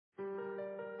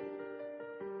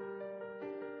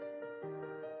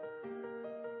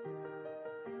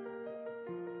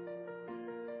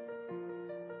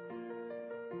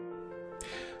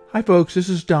Hi folks, this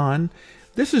is Don.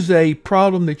 This is a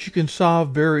problem that you can solve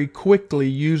very quickly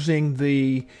using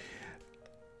the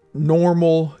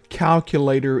normal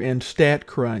calculator in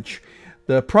StatCrunch.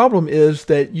 The problem is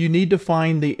that you need to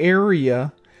find the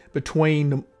area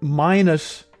between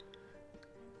minus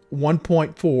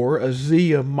 1.4, a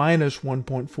z of minus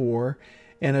 1.4,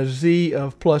 and a z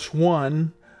of plus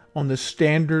 1 on the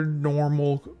standard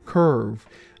normal curve.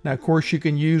 Now, of course, you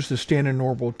can use the standard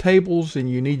normal tables, and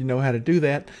you need to know how to do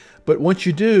that. But once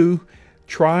you do,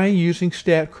 try using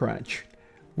StatCrunch.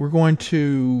 We're going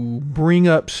to bring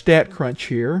up StatCrunch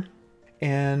here,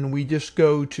 and we just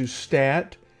go to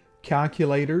Stat,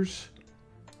 Calculators,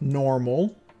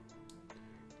 Normal.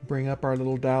 Bring up our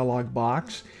little dialog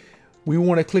box. We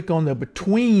want to click on the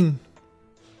Between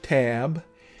tab,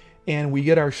 and we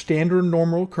get our standard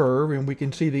normal curve, and we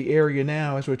can see the area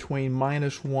now is between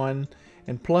minus 1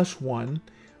 and plus 1.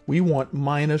 We want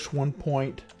minus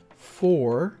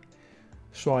 1.4,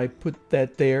 so I put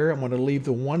that there. I'm going to leave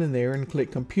the 1 in there and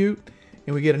click Compute,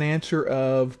 and we get an answer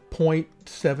of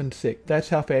 0.76. That's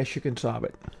how fast you can solve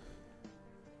it.